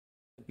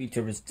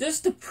YouTubers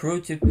just to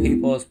prove to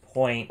people's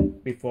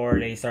point before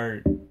they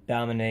start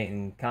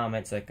dominating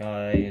comments like, oh,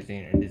 they're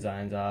using your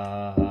designs,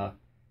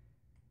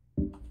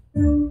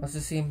 Let's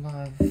just see if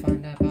I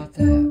find out about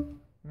that.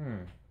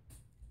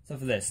 So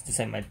for this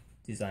ain't my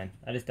design.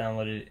 I just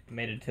downloaded it,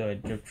 made it to a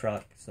drift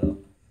truck, so.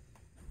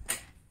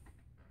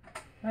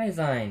 My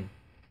design.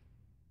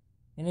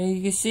 And then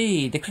you can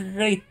see the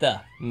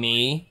creator,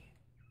 me.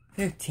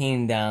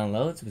 15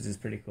 downloads, which is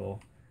pretty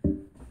cool.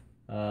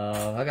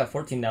 I got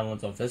 14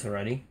 downloads off this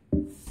already.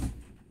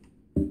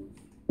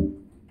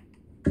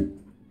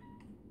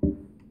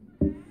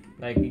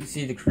 Like, you can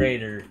see the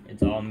creator,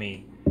 it's all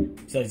me.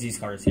 Besides these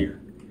cars here.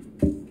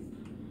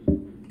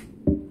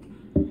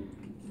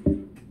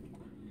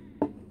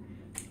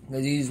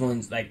 Because these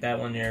ones, like that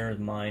one there is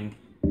mine.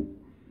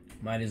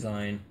 My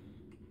design.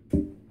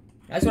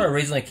 That's what I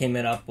originally came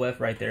up with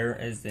right there,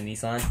 is the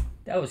Nissan.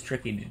 That was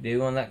tricky to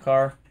do on that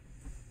car.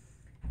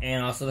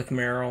 And also the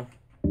Camaro.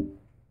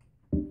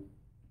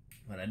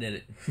 But I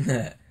did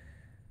it.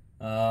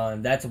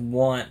 That's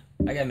one.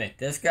 I gotta admit,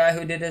 this guy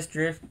who did this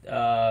drift,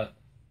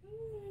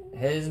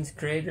 his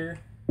creator,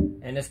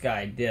 and this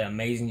guy did an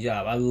amazing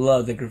job. I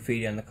love the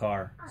graffiti on the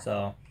car,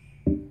 so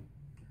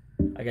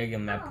I gotta give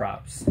him that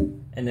props.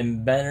 And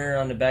then banner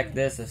on the back of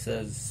this, it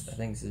says, I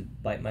think it says,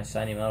 "Bite my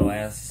shiny metal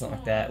ass," something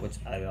like that, which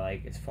I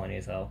like. It's funny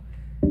as hell.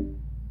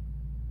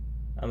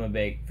 I'm a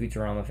big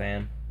Futurama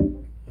fan.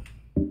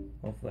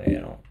 Hopefully I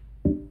don't.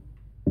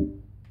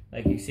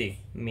 Like you see,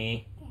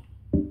 me,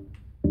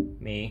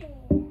 me,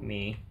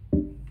 me,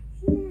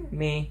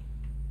 me,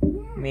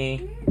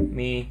 me,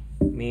 me,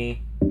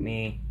 me,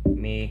 me,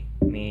 me,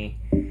 me,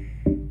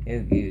 oh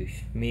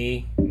goose,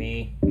 me,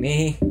 me,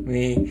 me,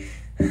 me,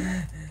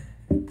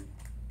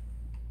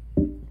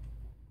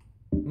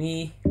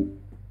 me,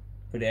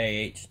 for the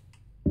AH.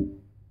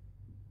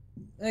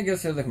 I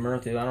guess there's the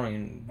Camaro too, I don't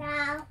even,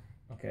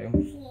 okay,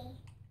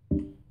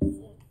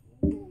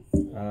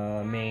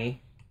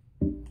 me,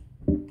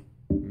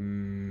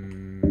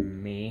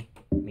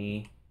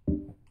 me,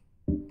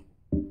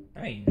 I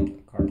don't even know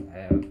what cars I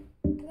have.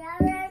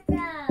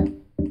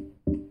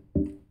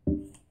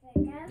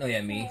 Oh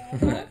yeah, me.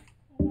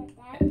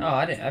 Oh,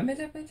 I didn't. I made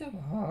that picture.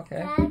 Oh,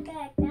 okay.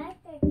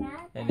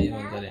 And these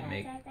ones I didn't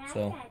make.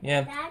 So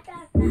yeah.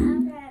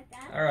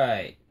 All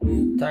right.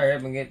 Tire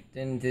up and get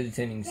into the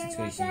tuning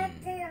situation.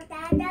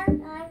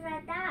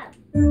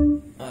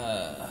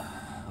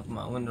 Open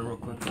my window real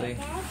quickly.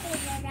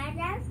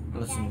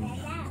 Put some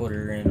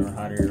colder in or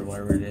hotter or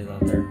whatever it is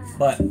out there.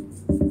 But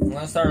I'm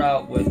gonna start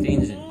out with the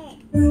engine.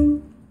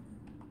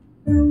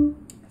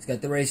 It's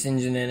got the race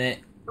engine in it,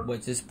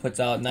 which just puts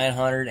out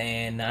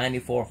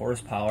 994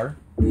 horsepower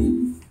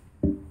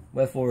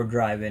with 4-wheel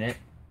drive in it.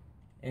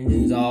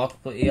 Engine's all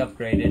completely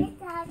upgraded.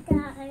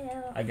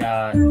 I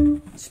got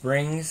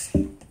springs,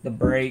 the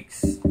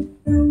brakes,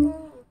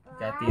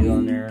 got these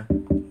on there.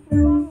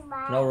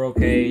 No roll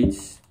cage,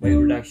 weight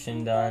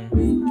reduction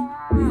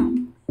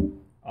done.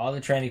 All the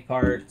trendy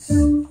parts.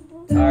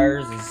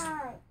 Tires is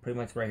pretty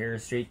much right here,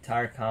 street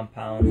tire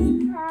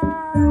compound.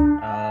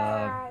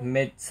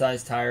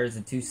 Mid-size tires,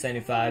 the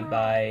 275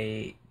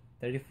 by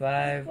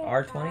 35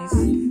 R20s.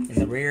 In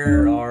the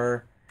rear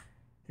are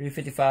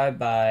 355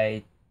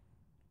 by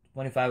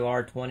 25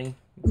 R20,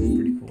 which is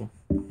pretty cool.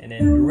 And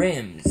then the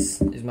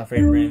rims is my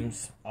favorite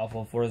rims off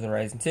of Forza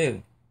Horizon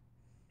 2.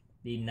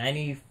 The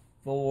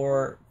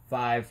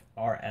 94.5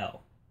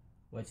 RL,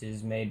 which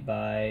is made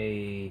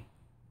by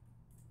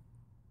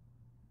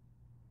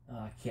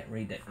I can't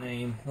read that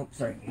name. Oh,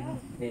 sorry.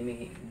 Hit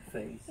me in the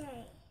face.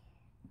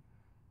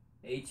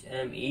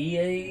 HME,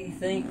 I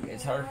think.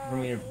 It's hard for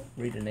me to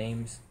read the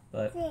names,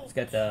 but it's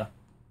got the,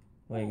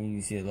 well, you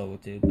can see the logo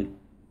too, but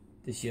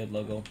the Shield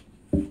logo.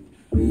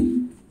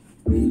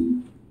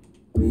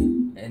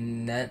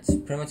 And that's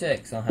pretty much it,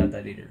 because I don't have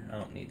that either. I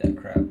don't need that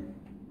crap.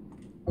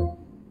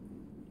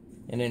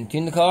 And then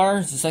tune the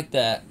car, just like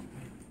that.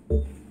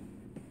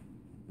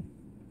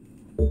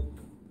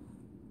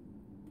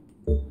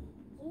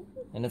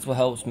 And that's what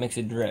helps makes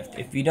it drift.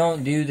 If you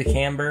don't do the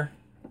camber,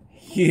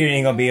 you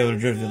ain't gonna be able to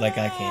drift it like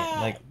I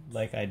can,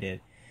 like I did.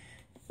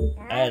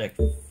 I had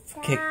to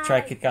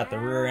try to kick out the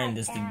rear end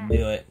just to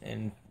do it,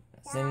 and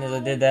as soon as I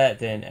did that,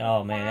 then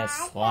oh man, that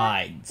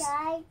slides.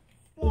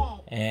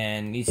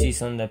 And you see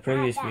some of the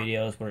previous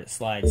videos where it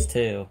slides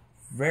too.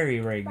 Very,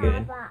 very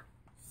good.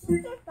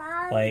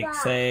 Like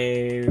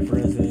say, for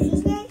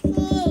instance,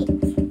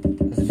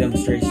 as a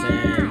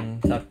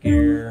demonstration, Top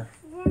Gear.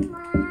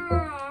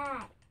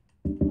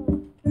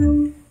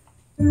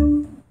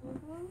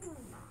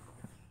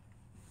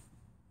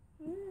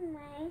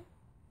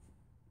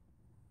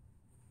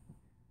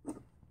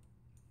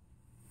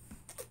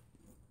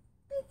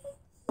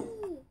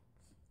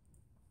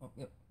 Oh,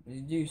 yep,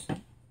 there's juice.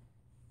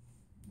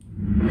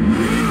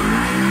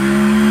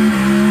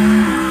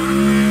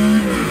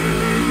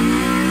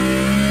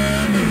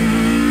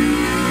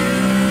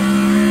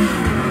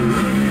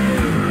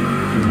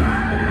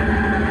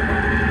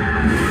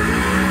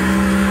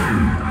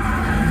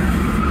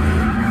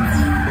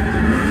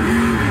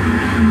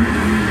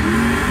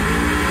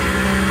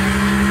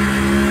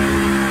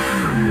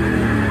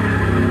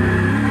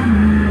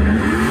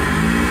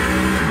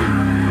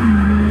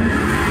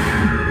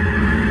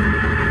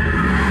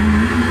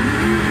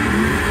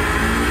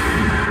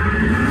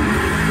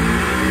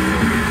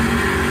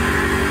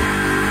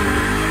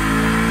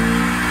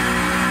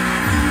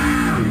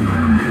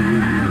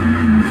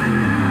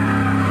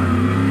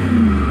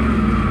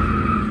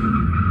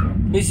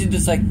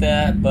 just like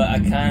that, but I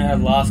kind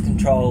of lost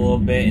control a little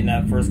bit in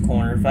that first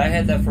corner. If I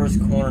had that first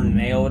corner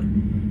nailed,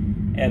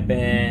 it'd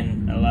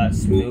been a lot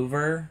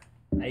smoother,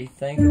 I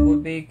think it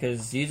would be,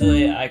 because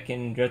usually I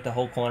can drift the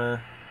whole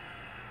corner.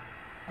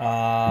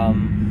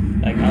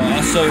 Like,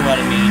 I'll show you what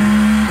I mean.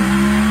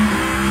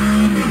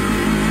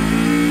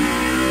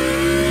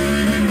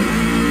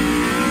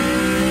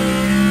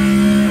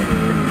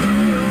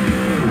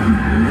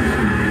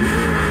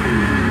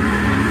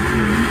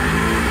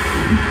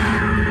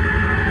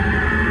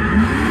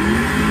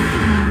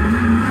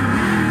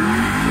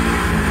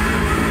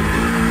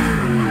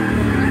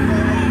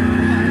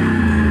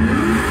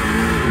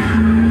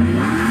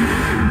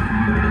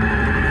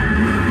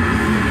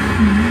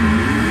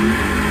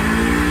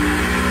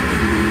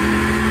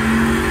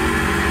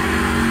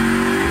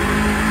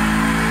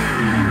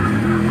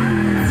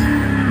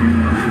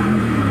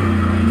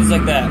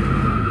 Like that,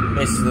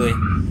 basically.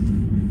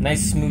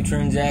 Nice smooth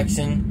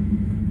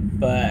transaction,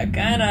 but I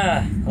kind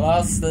of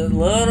lost a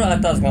little. I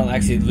thought I was going to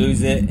actually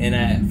lose it in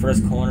that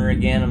first corner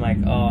again. I'm like,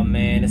 oh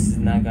man, this is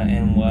not going to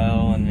end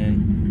well, and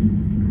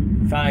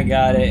then finally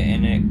got it,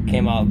 and it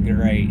came out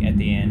great at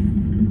the end.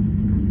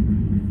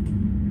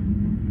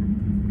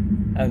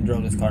 I haven't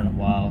drove this car in a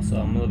while,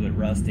 so I'm a little bit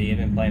rusty. I've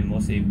been playing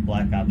mostly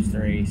Black Ops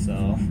 3,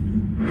 so...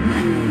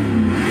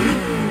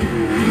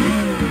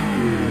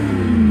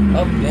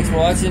 Oh, thanks for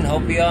watching.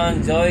 Hope y'all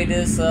enjoyed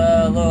this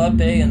little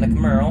update on the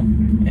Camaro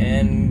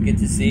and get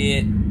to see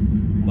it,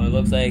 what it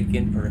looks like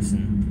in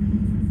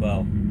person.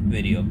 Well,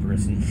 video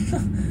person.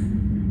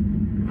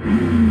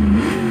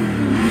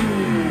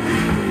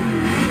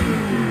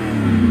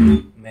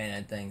 Man,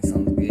 that thing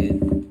sounds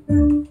good.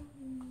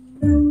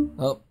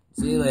 Oh,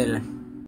 see you later.